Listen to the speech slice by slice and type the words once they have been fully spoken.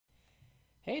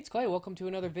Hey, it's Clay. Welcome to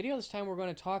another video. This time we're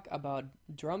going to talk about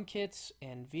drum kits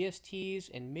and VSTs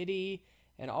and MIDI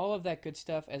and all of that good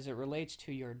stuff as it relates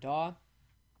to your DAW.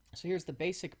 So here's the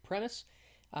basic premise.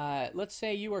 Let's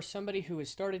say you are somebody who has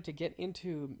started to get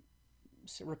into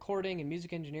recording and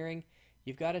music engineering.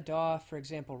 You've got a DAW, for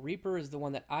example, Reaper is the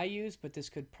one that I use, but this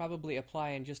could probably apply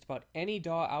in just about any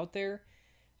DAW out there,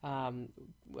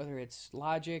 whether it's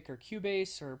Logic or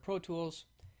Cubase or Pro Tools.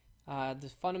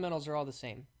 The fundamentals are all the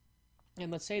same. And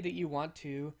let's say that you want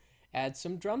to add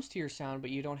some drums to your sound,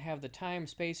 but you don't have the time,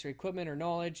 space, or equipment or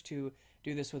knowledge to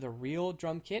do this with a real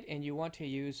drum kit, and you want to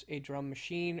use a drum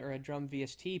machine or a drum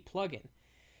VST plugin.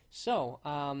 So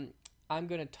I'm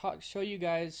going to show you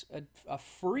guys a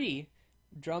free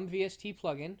drum VST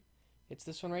plugin. It's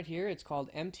this one right here. It's called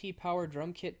MT Power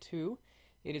Drum Kit 2.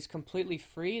 It is completely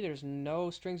free. There's no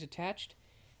strings attached,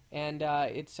 and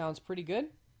it sounds pretty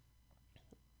good.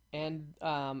 And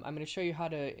I'm going to show you how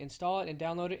to install it and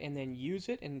download it and then use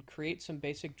it and create some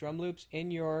basic drum loops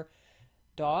in your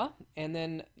DAW. And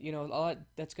then,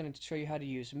 that's going to show you how to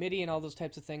use MIDI and all those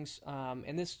types of things.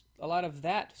 And a lot of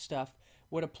that stuff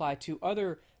would apply to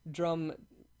other drum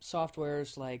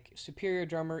softwares like Superior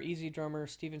Drummer, Easy Drummer,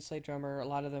 Slate Drummer. A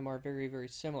lot of them are very, very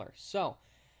similar. So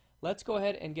let's go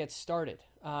ahead and get started.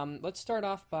 Let's start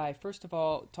off by, first of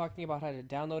all, talking about how to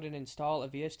download and install a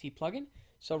VST plugin.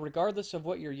 So regardless of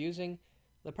what you're using,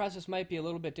 the process might be a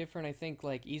little bit different. I think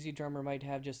like Easy Drummer might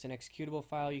have just an executable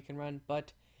file you can run,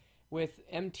 but with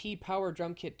MT Power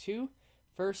Drum Kit 2,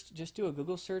 first just do a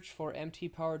Google search for MT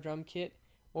Power Drum Kit,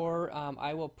 or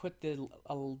I will put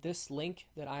this link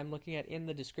that I'm looking at in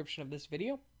the description of this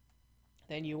video.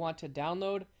 Then you want to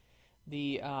download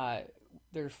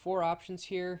there's 4 options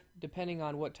here depending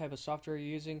on what type of software you're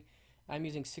using. I'm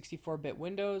using 64-bit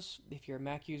Windows. If you're a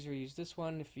Mac user, use this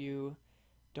one. If you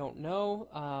don't know,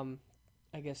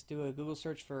 I guess do a Google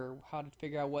search for how to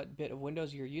figure out what bit of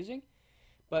Windows you're using.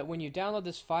 But when you download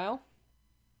this file,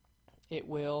 it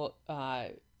will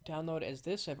download as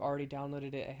this. I've already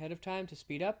downloaded it ahead of time to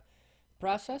speed up the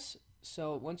process.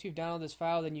 So once you've downloaded this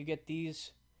file, then you get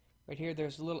these right here.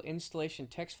 There's a little installation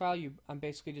text file. I'm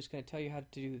basically just going to tell you how to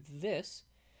do this.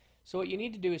 So what you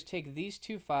need to do is take these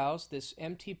 2 files, this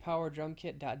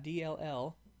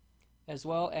mtpowerdrumkit.dll, as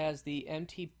well as the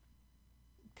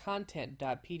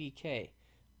mtcontent.pdk.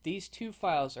 These 2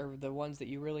 files are the ones that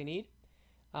you really need.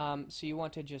 So you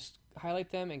want to just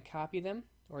highlight them and copy them,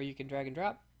 or you can drag and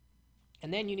drop.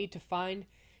 And then you need to find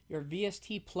your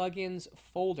VST plugins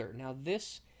folder. Now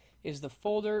this is the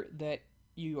folder that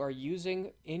you are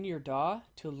using in your DAW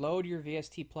to load your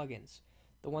VST plugins.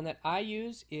 The one that I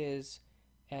use is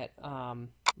at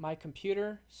my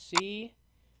computer, C,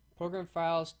 program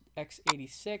files,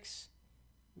 x86,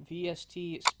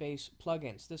 VST space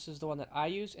plugins. This is the one that I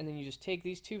use, and then you just take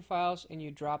these 2 files and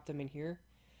you drop them in here.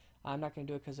 I'm not going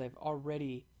to do it because I've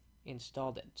already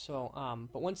installed it. So,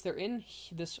 but once they're in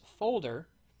this folder,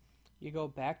 you go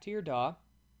back to your DAW.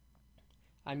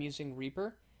 I'm using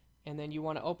Reaper, and then you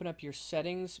want to open up your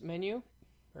settings menu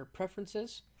or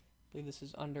preferences. I believe this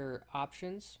is under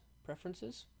options,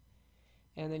 preferences.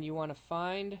 And then you want to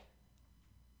find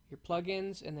your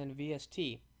plugins and then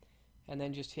VST, and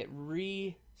then just hit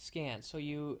rescan. So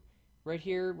you right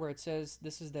here where it says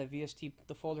this is the VST,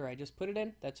 the folder I just put it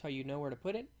in, that's how you know where to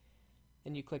put it.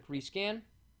 Then you click rescan,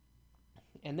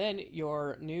 and then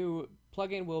your new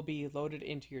plugin will be loaded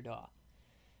into your DAW.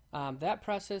 That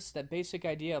process, that basic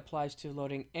idea applies to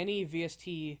loading any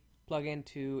VST plugin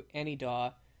to any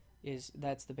DAW.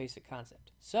 That's the basic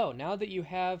concept. So now that you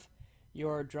have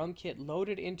your drum kit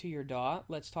loaded into your DAW,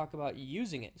 let's talk about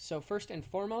using it. So first and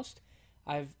foremost,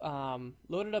 I've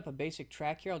loaded up a basic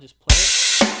track here. I'll just play it.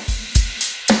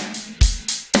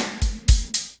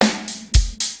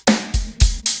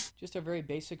 Just a very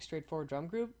basic, straightforward drum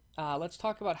groove. Let's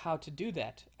talk about how to do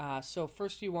that. So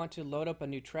first you want to load up a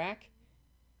new track,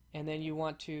 and then you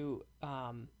want to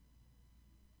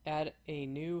add a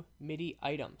new MIDI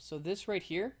item. So this right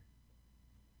here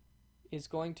is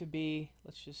going to be,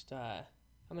 I'm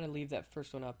going to leave that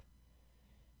first one up.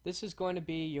 This is going to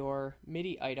be your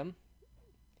MIDI item.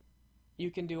 You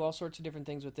can do all sorts of different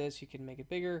things with this. You can make it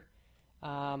bigger.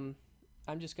 I'm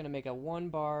just going to make a 1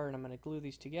 bar, and I'm going to glue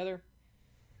these together.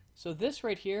 So this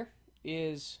right here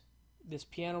is this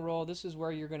piano roll. This is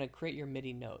where you're going to create your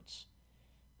MIDI notes.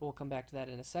 We'll come back to that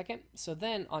in a second. So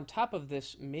then on top of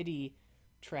this MIDI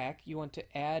track, you want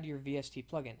to add your VST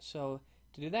plugin. So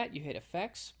to do that, you hit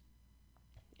Effects,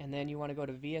 and then you want to go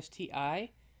to VSTi.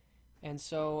 And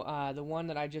so the one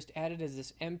that I just added is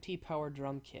this MT Power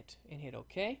Drum Kit, and hit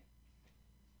OK.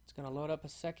 It's going to load up a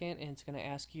second, and it's going to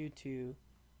ask you to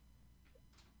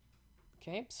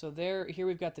Okay, so here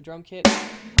we've got the drum kit.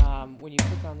 When you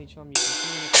click on each one, you can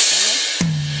see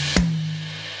it.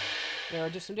 There are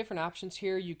just some different options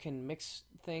here. You can mix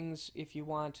things if you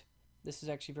want. This is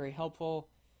actually very helpful.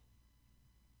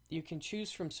 You can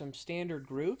choose from some standard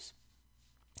grooves.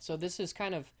 So this is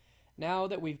kind of, now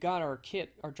that we've got our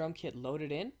drum kit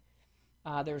loaded in,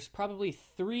 there's probably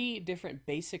 3 different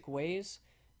basic ways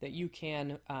that you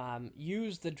can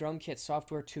use the drum kit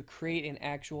software to create an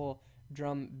actual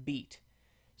drum beat.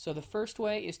 So the first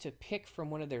way is to pick from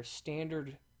one of their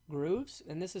standard grooves,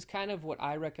 and this is kind of what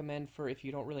I recommend for if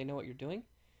you don't really know what you're doing.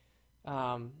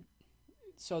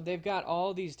 So they've got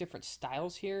all these different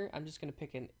styles here. I'm just going to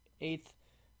pick an 8th.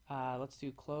 Let's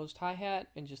do closed hi-hat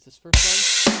and just this first one.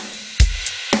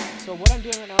 So what I'm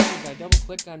doing right now is I double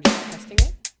click and I'm just testing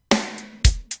it.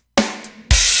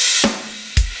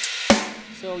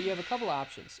 So you have a couple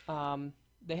options.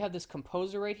 They have this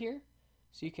composer right here,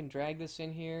 so you can drag this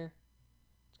in here.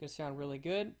 It's going to sound really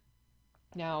good.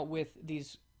 Now with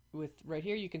right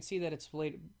here, you can see that it's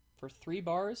played for 3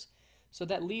 bars, so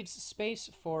that leaves space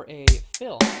for a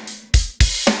fill. So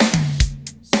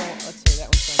let's say that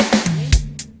one sounds good to me.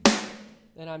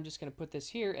 Then I'm just going to put this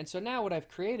here, and so now what I've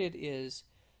created is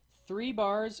 3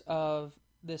 bars of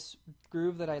this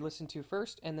groove that I listened to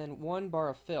first, and then 1 bar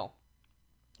of fill.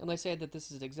 And let's say that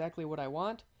this is exactly what I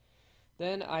want.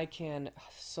 Then I can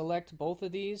select both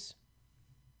of these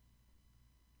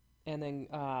and then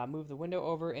move the window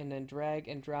over and then drag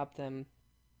and drop them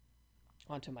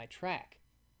onto my track.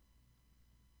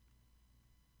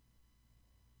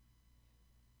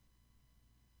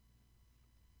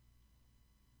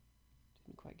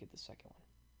 Didn't quite get the second one.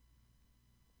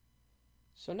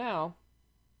 So now,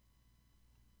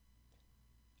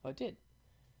 oh, it did.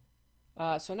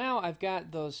 So now I've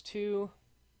got those 2.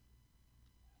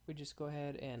 If we just go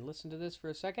ahead and listen to this for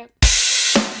a second.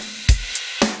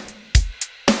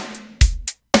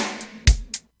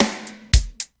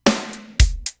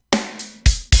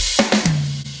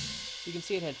 So you can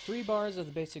see it had 3 bars of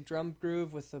the basic drum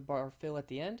groove with the bar fill at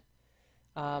the end.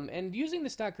 And using the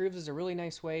stock grooves is a really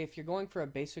nice way. If you're going for a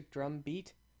basic drum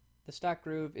beat, the stock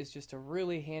groove is just a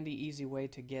really handy, easy way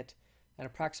to get an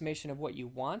approximation of what you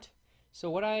want. So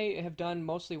what I have done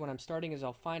mostly when I'm starting is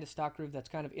I'll find a stock groove that's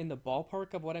kind of in the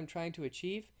ballpark of what I'm trying to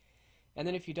achieve. And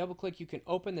then if you double click, you can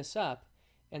open this up.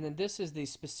 And then this is the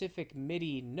specific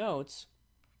MIDI notes.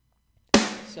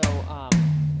 So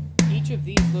each of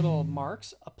these little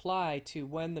marks apply to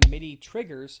when the MIDI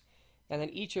triggers. And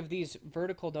then each of these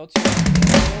vertical notes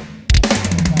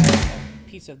identify a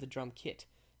piece of the drum kit.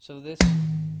 So this is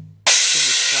the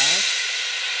slash.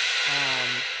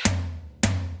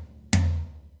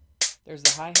 There's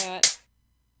the hi-hat,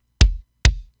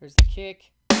 there's the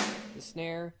kick, the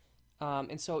snare,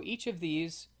 and so each of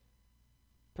these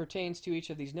pertains to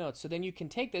each of these notes. So then you can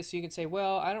take this, you can say,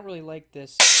 well, I don't really like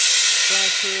this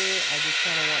scratch here, I just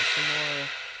kind of want some more.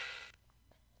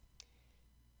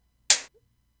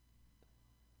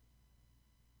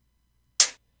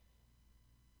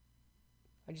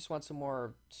 I just want some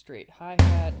more straight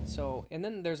hi-hat. So, and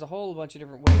then there's a whole bunch of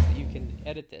different ways that you can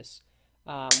edit this.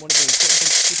 One of the important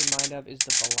things to keep in mind of is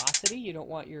the velocity. You don't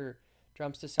want your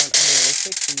drums to sound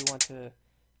unrealistic, so you want to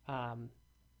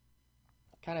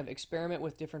kind of experiment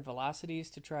with different velocities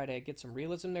to try to get some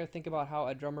realism there. Think about how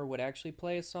a drummer would actually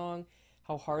play a song,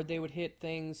 how hard they would hit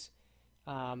things,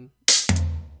 and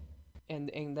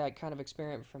that kind of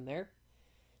experiment from there.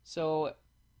 So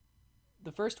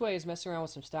the first way is messing around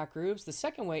with some stock grooves. The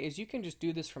second way is you can just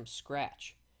do this from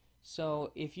scratch.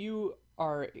 So if you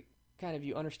are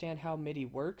you understand how MIDI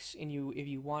works, and if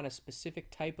you want a specific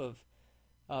type of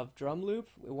drum loop,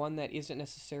 one that isn't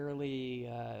necessarily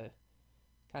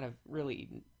you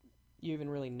even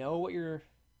really know what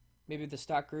maybe the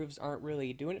stock grooves aren't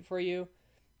really doing it for you,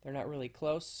 they're not really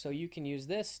close, so you can use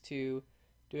this to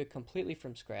do it completely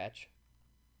from scratch.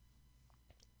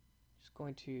 Just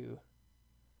going to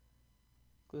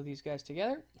glue these guys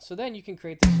together, so then you can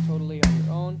create this totally on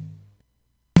your own.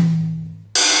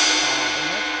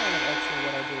 Actually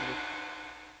what I did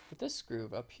with this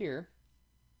groove up here.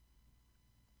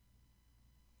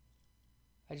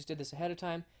 I just did this ahead of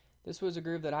time. This was a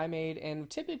groove that I made, and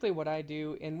typically what I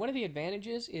do, and one of the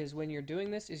advantages is when you're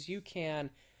doing this is you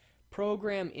can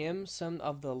program in some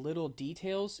of the little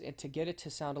details to get it to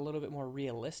sound a little bit more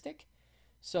realistic.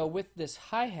 So with this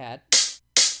hi-hat,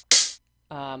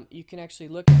 you can actually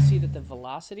look and see that the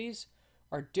velocities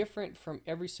are different from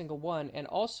every single one, and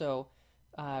also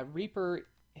Reaper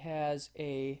has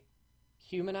a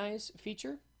humanize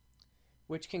feature,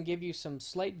 which can give you some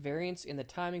slight variance in the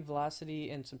timing, velocity,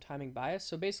 and some timing bias.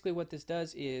 So basically what this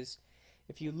does is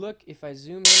if you look, if I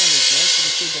zoom in on these notes, you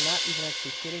can see they're not even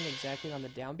actually hitting exactly on the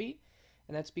downbeat,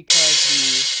 and that's because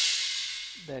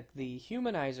the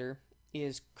humanizer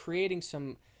is creating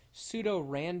some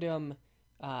pseudo-random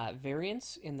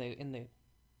variance in the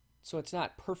so it's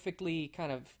not perfectly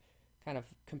kind of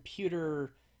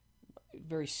computer,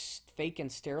 very fake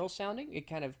and sterile sounding. It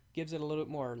kind of gives it a little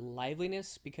bit more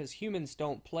liveliness because humans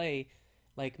don't play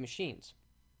like machines.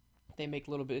 They make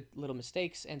little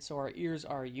mistakes, and so our ears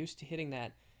are used to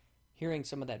hearing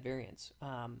some of that variance.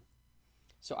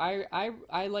 So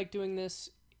I like doing this.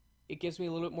 It gives me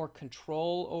a little bit more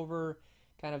control over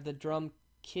kind of the drum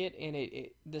kit, and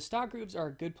the stock grooves are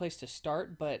a good place to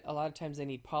start, but a lot of times they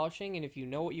need polishing, and if you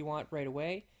know what you want right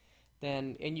away,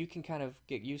 and you can kind of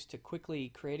get used to quickly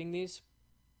creating these,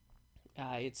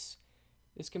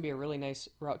 this can be a really nice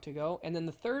route to go. And then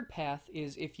the third path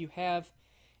is if you have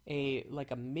a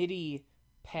MIDI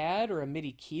pad or a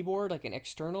MIDI keyboard, like an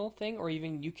external thing, or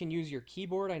even you can use your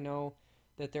keyboard. I know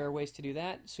that there are ways to do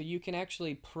that, so you can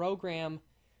actually program.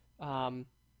 I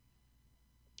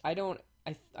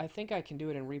think I can do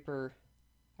it in Reaper.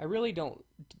 I really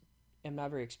am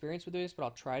not very experienced with this, but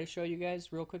I'll try to show you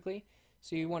guys real quickly.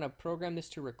 So you want to program this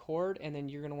to record, and then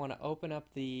you're going to want to open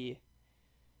up the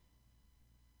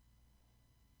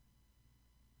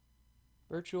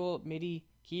virtual MIDI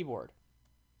keyboard.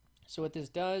 So what this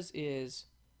does is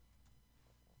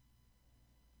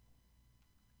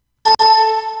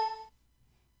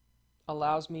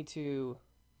allows me to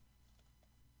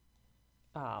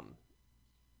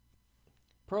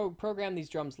program these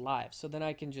drums live. So then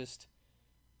I can just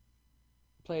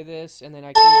play this, and then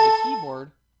I can use the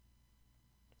keyboard.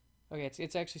 Okay,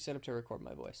 it's actually set up to record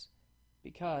my voice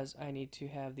because I need to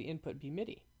have the input be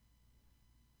MIDI.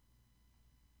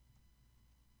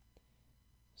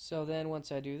 So then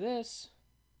once I do this,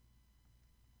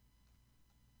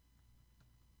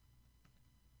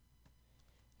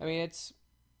 I mean, it's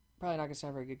probably not going to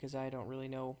sound very good because I don't really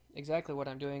know exactly what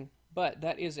I'm doing, but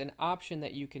that is an option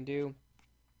that you can do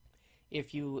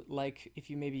if you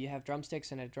maybe have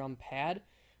drumsticks and a drum pad,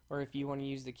 or if you want to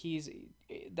use the keys.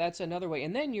 That's another way.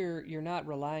 And then you're not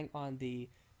relying on the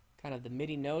kind of the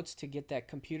MIDI notes to get that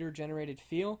computer generated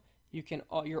feel.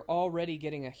 You're already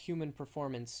getting a human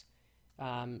performance,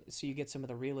 so you get some of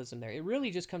the realism there. It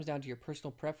really just comes down to your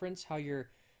personal preference,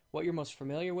 what you're most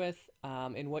familiar with,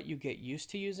 and what you get used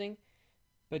to using.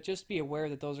 But just be aware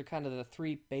that those are kind of the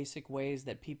three basic ways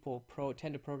that people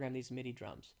tend to program these MIDI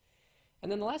drums.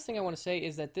 And then the last thing I want to say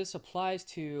is that this applies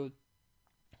to,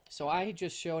 so I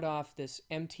just showed off this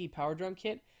MT Power Drum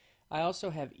Kit. I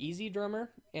also have Easy Drummer,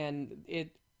 and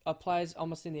it applies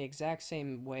almost in the exact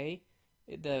same way.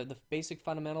 The basic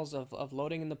fundamentals of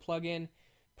loading in the plugin,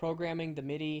 programming the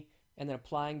MIDI, and then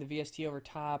applying the VST over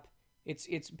top.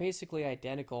 It's basically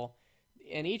identical.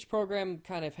 And each program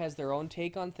kind of has their own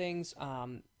take on things.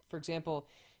 For example,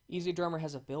 Easy Drummer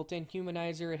has a built-in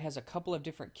humanizer. It has a couple of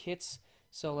different kits.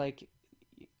 So like,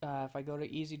 if I go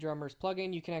to Easy Drummer's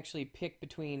plugin, you can actually pick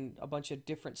between a bunch of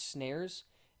different snares,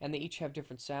 and they each have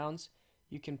different sounds.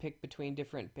 You can pick between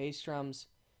different bass drums.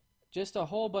 Just a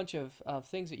whole bunch of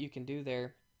things that you can do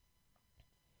there.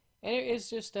 And it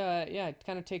is just, yeah, it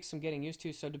kind of takes some getting used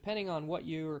to. So depending on what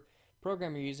your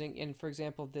program you're using, and for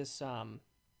example, this one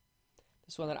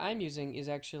that I'm using is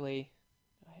actually,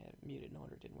 I had it muted, no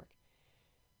wonder it didn't work.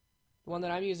 The one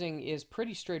that I'm using is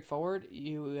pretty straightforward.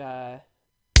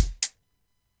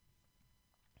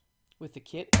 With the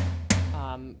kit,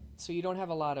 so you don't have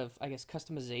a lot of, I guess,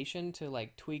 customization to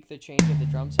like tweak the change of the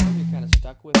drum sound. You're kind of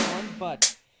stuck with one,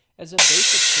 but as a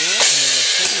basic tool, and as a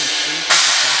totally free piece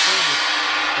of software, this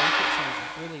drum kit sounds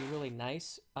really, really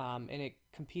nice, and it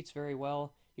competes very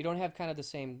well. You don't have kind of the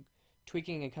same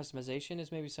tweaking and customization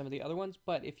as maybe some of the other ones,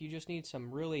 but if you just need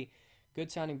some really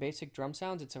good sounding basic drum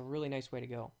sounds, it's a really nice way to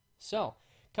go. So,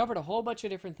 covered a whole bunch of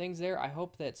different things there. I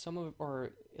hope that some of,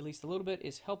 or at least a little bit,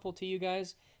 is helpful to you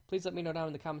guys. Please let me know down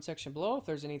in the comment section below if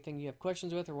there's anything you have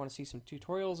questions with or want to see some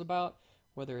tutorials about,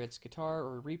 whether it's guitar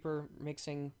or Reaper,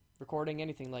 mixing, recording,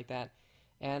 anything like that.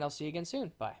 And I'll see you again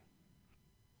soon. Bye.